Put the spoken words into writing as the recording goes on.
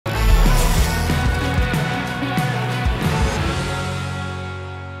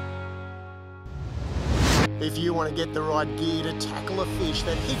If you want to get the right gear to tackle a fish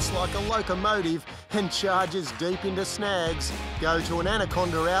that hits like a locomotive and charges deep into snags, go to an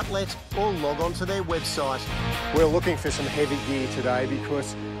Anaconda outlet or log on to their website. We're looking for some heavy gear today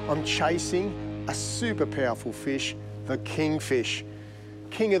because I'm chasing a super powerful fish, the kingfish.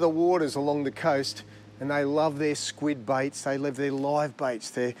 King of the waters along the coast, and they love their squid baits, they love their live baits,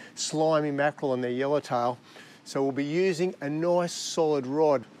 their slimy mackerel and their yellowtail. So we'll be using a nice solid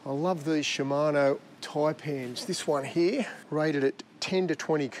rod. I love these Shimano Taipans. This one here, rated at 10 to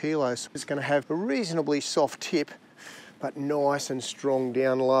 20 kilos. It's going to have a reasonably soft tip, but nice and strong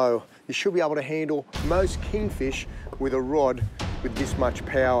down low. You should be able to handle most kingfish with a rod with this much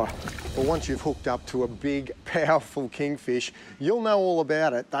power. But once you've hooked up to a big, powerful kingfish, you'll know all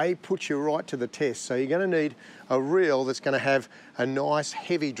about it. They put you right to the test. So you're going to need a reel that's going to have a nice,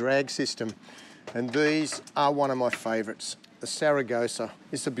 heavy drag system. And these are one of my favourites. The Saragossa.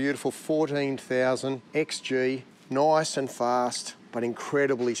 It's a beautiful 14,000 XG, nice and fast, but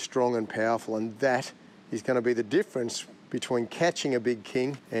incredibly strong and powerful. And that is going to be the difference between catching a big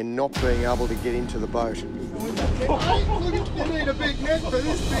king and not being able to get into the boat. You need a big net for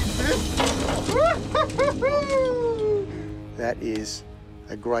this big fish. That is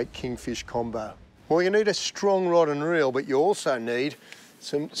a great kingfish combo. Well, you need a strong rod and reel, but you also need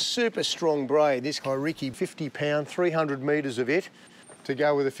some super strong braid. This Kairiki 50 pound, 300 metres of it. To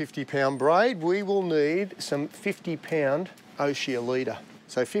go with a 50 pound braid, we will need some 50 pound Oshia leader.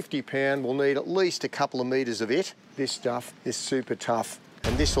 So 50 pound, we'll need at least a couple of metres of it. This stuff is super tough,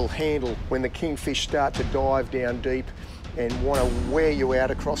 and this will handle when the kingfish start to dive down deep and want to wear you out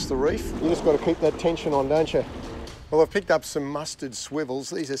across the reef. You just got to keep that tension on, don't you? Well, I've picked up some mustard swivels.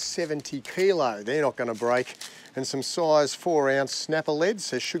 These are 70 kilo. They're not going to break. And some size 4-ounce snapper leads,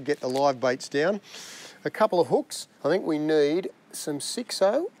 so should get the live baits down. A couple of hooks. I think we need some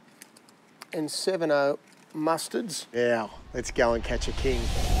 6-0 and 7-0 mustards. Now, let's go and catch a king.